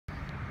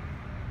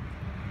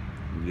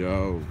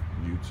Yo,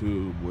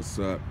 YouTube, what's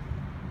up?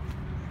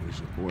 It's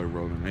your boy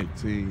Rolling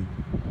 18.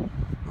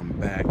 I'm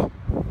back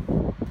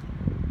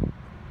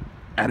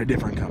at a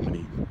different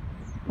company,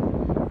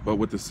 but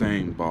with the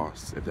same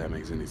boss, if that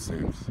makes any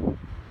sense.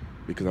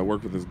 Because I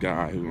work with this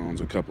guy who owns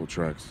a couple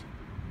trucks,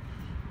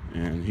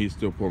 and he's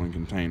still pulling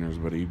containers,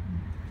 but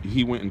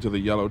he went into the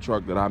yellow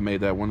truck that I made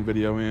that one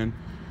video in,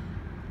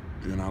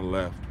 and I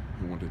left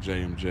and went to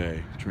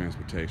JMJ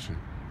Transportation.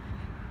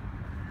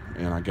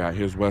 And I got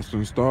his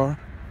Western Star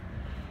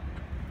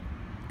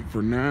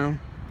for now,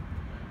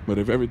 but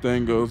if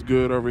everything goes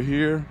good over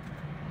here,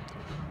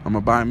 I'm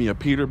gonna buy me a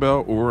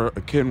Peterbilt or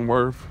a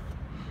Kenworth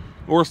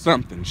or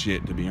something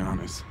shit, to be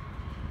honest.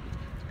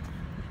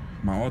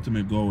 My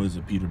ultimate goal is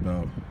a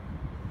Peterbilt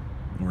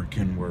or a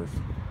Kenworth,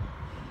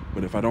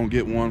 but if I don't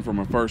get one for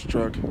my first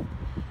truck,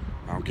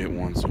 I'll get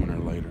one sooner or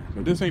later.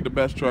 But this ain't the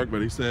best truck,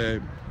 but he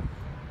said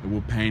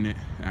we'll paint it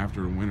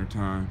after the winter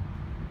time.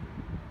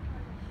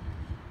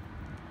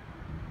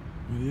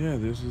 But yeah,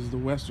 this is the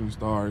Western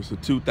Star. It's a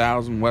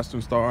 2000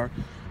 Western Star.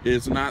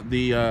 It's not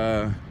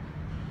the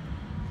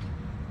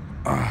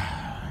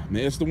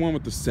it's the one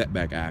with the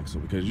setback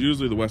axle, because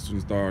usually the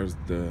Western Stars,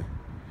 the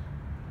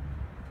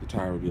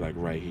tire would be like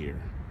right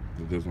here.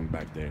 This one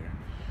back there.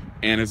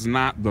 And it's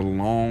not the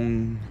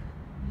long,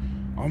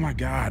 oh my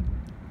God,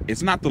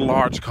 it's not the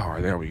large car.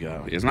 There we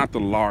go. It's not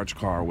the large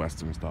car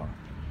Western Star,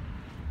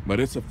 but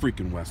it's a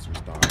freaking Western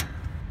Star.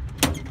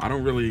 I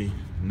don't really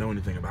know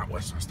anything about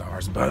Western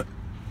Stars, but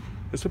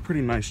it's a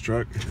pretty nice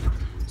truck.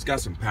 It's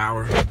got some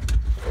power.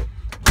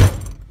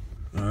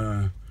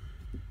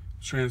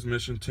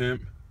 Transmission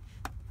temp,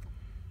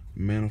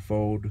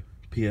 manifold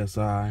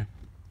PSI,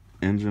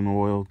 engine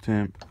oil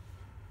temp,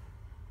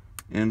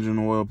 engine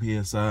oil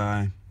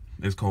PSI.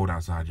 It's cold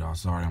outside, y'all.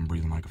 Sorry, I'm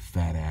breathing like a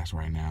fat ass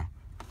right now.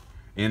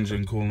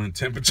 Engine coolant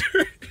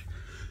temperature,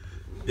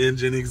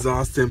 engine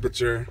exhaust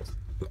temperature,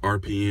 the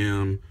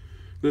RPM,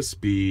 the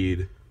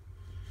speed,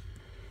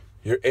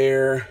 your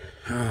air,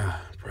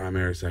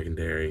 primary,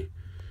 secondary,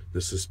 the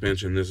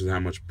suspension. This is how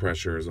much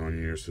pressure is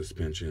on your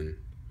suspension.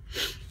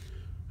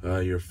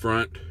 Your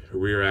front,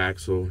 rear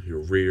axle, your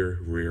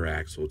rear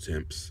axle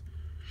temps.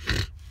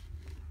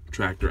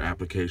 Tractor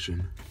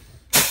application.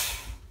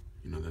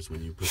 You know, that's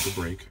when you put the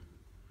brake.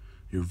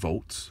 Your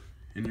volts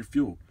and your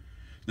fuel.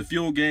 The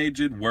fuel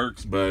gauge, it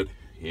works, but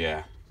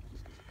yeah,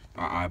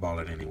 I eyeball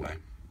it anyway.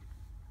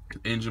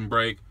 Engine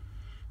brake,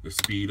 the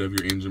speed of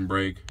your engine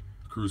brake,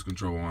 cruise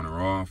control on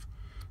or off,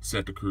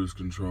 set the cruise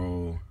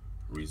control,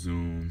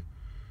 resume,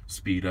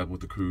 speed up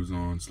with the cruise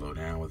on, slow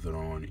down with it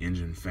on,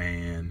 engine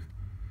fan,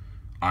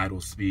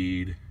 idle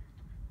speed.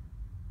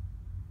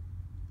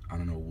 I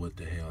don't know what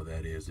the hell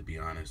that is, to be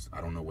honest. I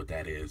don't know what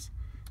that is.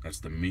 That's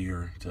the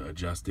mirror to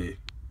adjust it.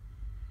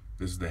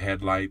 This is the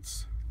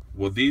headlights.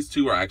 Well, these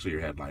two are actually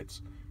your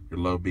headlights. Your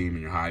low beam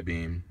and your high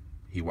beam.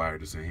 He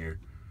wired this in here,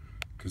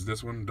 because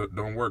this one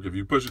don't work. If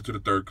you push it to the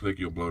third click,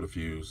 you'll blow the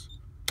fuse.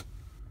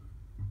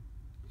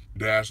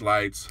 Dash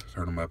lights,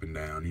 turn them up and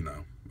down, you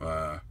know.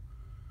 I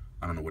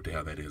don't know what the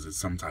hell that is. It's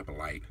some type of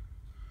light.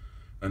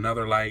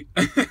 Another light.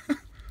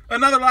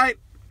 Another light.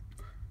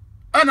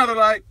 Another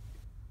light.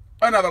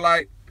 Another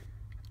light.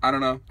 I don't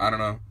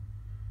know.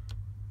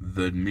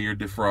 The mirror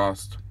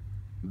defrost.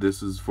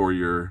 This is for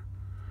your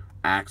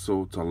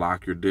axle to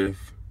lock your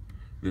diff.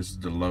 This is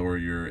to lower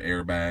your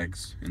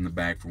airbags in the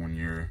back for when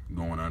you're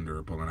going under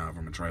or pulling out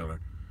from a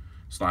trailer.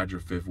 Slide your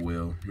fifth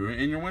wheel.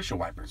 And your windshield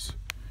wipers.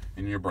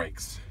 And your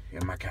brakes.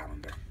 In my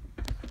calendar.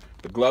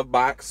 The glove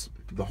box.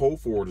 The whole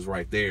Ford is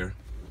right there.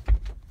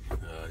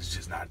 It's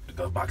just not the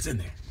glove box in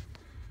there.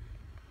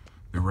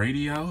 The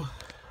radio.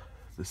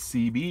 The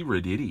CB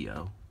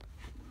radio.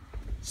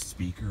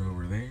 Speaker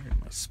over there.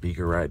 My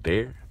speaker right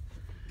there.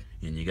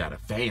 And you got a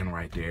fan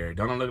right there.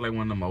 Don't it look like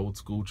one of them old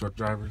school truck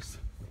drivers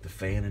with the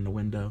fan in the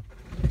window?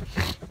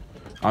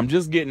 I'm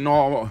just getting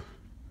all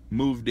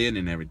moved in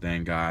and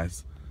everything,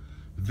 guys.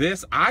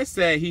 This, I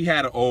said he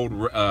had an old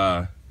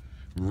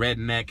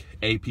redneck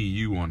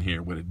APU on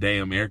here with a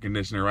damn air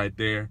conditioner right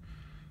there.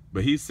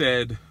 But he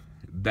said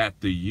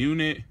that the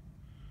unit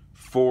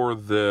for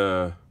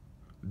the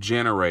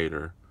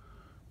generator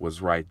was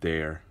right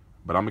there.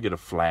 But I'm gonna get a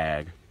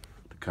flag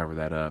to cover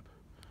that up.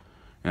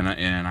 And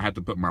I have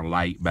to put my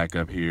light back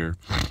up here.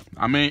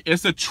 I mean,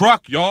 it's a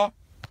truck, y'all.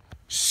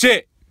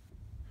 Shit.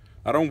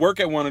 I don't work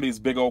at one of these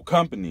big old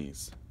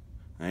companies.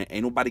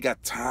 Ain't nobody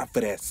got time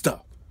for that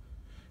stuff.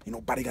 Ain't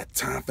nobody got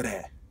time for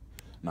that.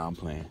 Nah, I'm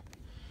playing.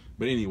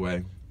 But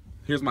anyway,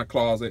 here's my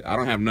closet. I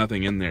don't have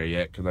nothing in there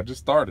yet because I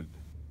just started.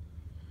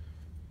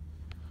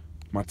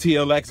 My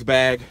TLX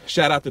bag.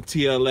 Shout out to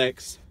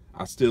TLX.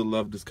 I still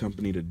love this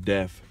company to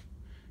death.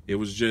 It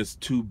was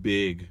just too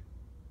big.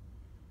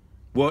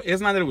 Well,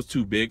 it's not that it was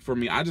too big for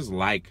me. I just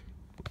like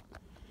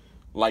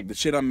the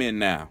shit I'm in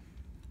now.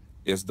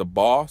 It's the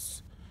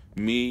boss,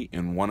 me,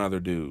 and one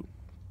other dude.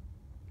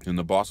 And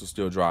the boss is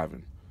still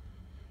driving.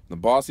 The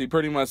boss, he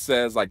pretty much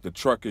says, like, the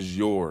truck is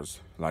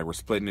yours. Like, we're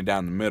splitting it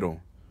down the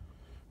middle.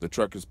 The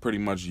truck is pretty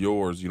much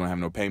yours. You don't have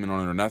no payment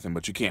on it or nothing,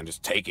 but you can't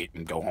just take it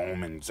and go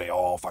home and say,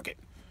 oh, fuck it.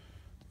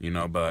 You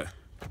know, but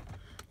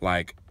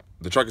Like,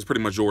 the truck is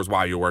pretty much yours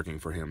while you're working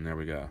for him. There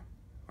we go.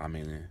 I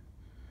mean,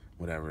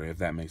 whatever, if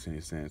that makes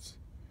any sense.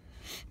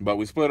 But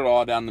we split it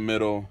all down the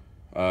middle.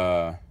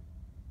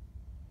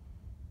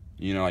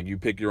 You know, like, you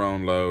pick your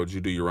own loads,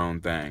 you do your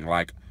own thing.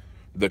 Like,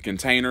 the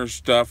container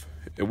stuff,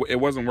 it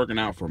wasn't working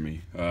out for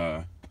me.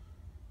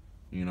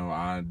 You know,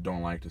 I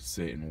don't like to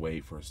sit and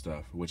wait for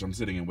stuff, which I'm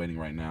sitting and waiting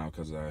right now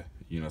because,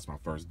 you know, it's my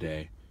first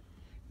day.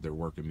 They're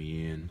working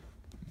me in.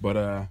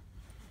 But,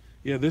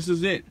 yeah, this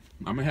is it.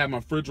 I'm going to have my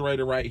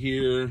refrigerator right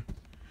here.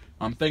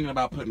 I'm thinking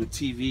about putting a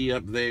TV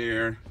up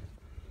there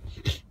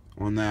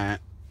on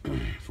that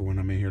for when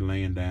I'm in here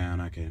laying down.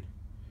 I can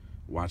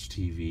watch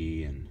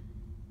TV and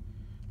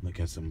look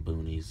at some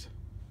boonies.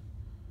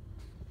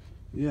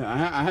 Yeah,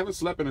 I haven't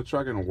slept in a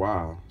truck in a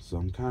while, so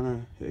I'm kind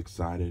of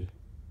excited,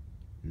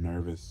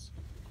 nervous.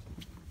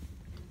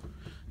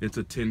 It's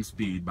a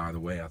 10-speed, by the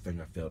way. I think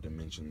I failed to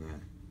mention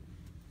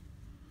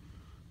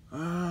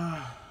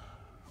that.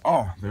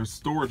 Oh, there's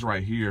storage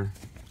right here.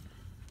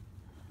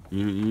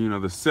 You know,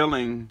 the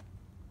ceiling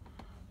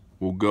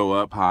will go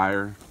up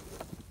higher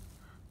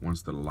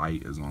once the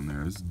light is on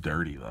there. It's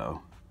dirty,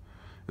 though.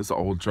 It's an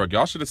old truck.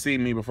 Y'all should have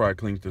seen me before I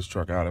cleaned this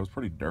truck out. It was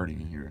pretty dirty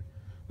in here.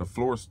 The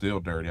floor's still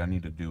dirty. I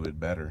need to do it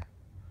better.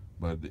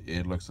 But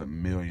it looks a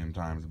million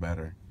times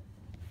better.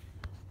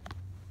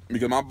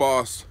 Because my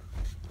boss,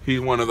 he's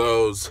one of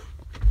those,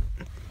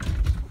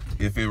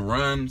 if it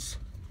runs,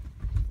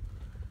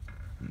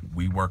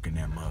 we work in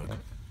that mug.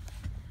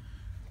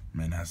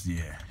 Man, that's,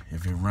 yeah.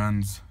 If it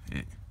runs,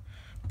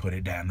 put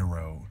it down the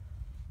road.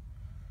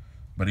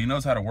 But he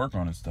knows how to work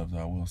on his stuff, though.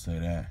 I will say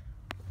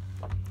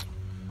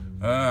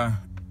that.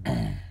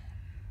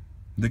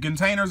 The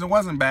containers, it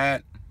wasn't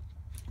bad.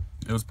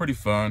 It was pretty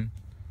fun.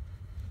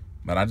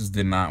 But I just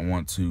did not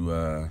want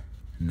to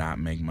not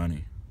make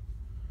money.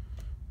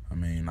 I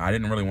mean, I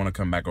didn't really want to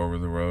come back over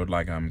the road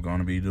like I'm going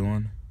to be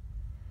doing.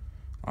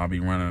 I'll be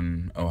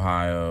running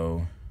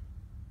Ohio,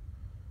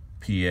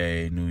 PA,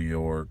 New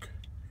York,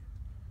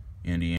 Indiana.